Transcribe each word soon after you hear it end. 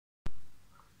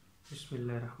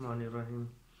Bismillahirrahmanirrahim.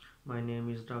 My name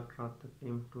is Dr. Atif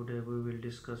Qaisrani. Today we will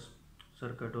discuss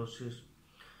sarcoidosis.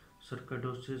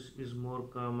 Sarcoidosis is more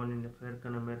common in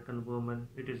African American women.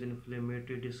 It is an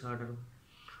inflammatory disorder.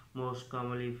 Most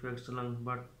commonly affects lung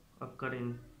but occur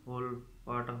in whole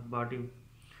part of body.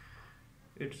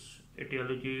 Its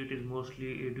etiology it is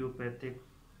mostly idiopathic.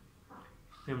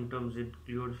 Symptoms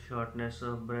include shortness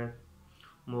of breath,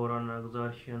 more on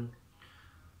exhaustion,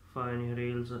 fine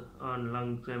hails on lung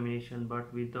examination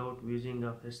but without wheezing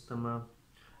of asthma,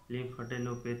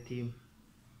 lymphadenopathy.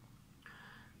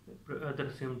 Other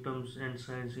symptoms and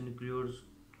signs include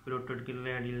carotid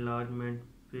gland enlargement,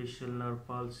 facial nerve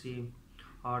palsy,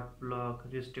 heart block,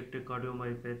 restricted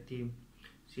cardiomyopathy,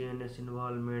 CNS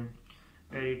involvement,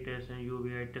 iritis and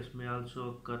uveitis may also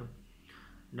occur.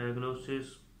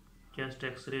 Diagnosis: chest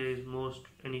X-ray is most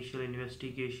initial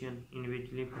investigation in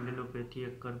which lymphadenopathy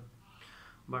occurs,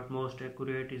 but most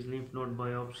accurate is lymph node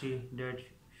biopsy that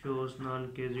shows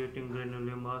non-caseating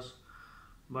granulomas,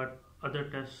 but other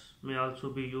tests may also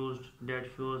be used that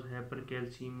shows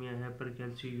hypercalcemia,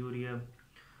 hypercalciuria,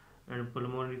 and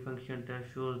pulmonary function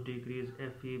test shows decreased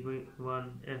FeV1,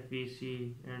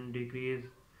 FVC, and decreased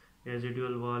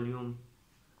residual volume.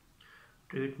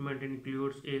 Treatment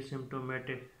includes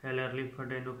asymptomatic hilar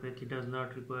lymphadenopathy does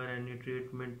not require any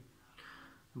treatment,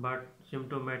 but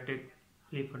symptomatic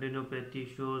lymphadenopathy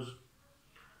shows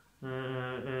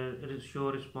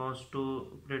show response to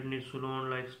prednisolone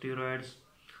like steroids,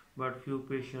 but few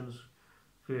patients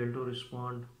fail to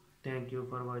respond. Thank you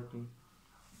for watching.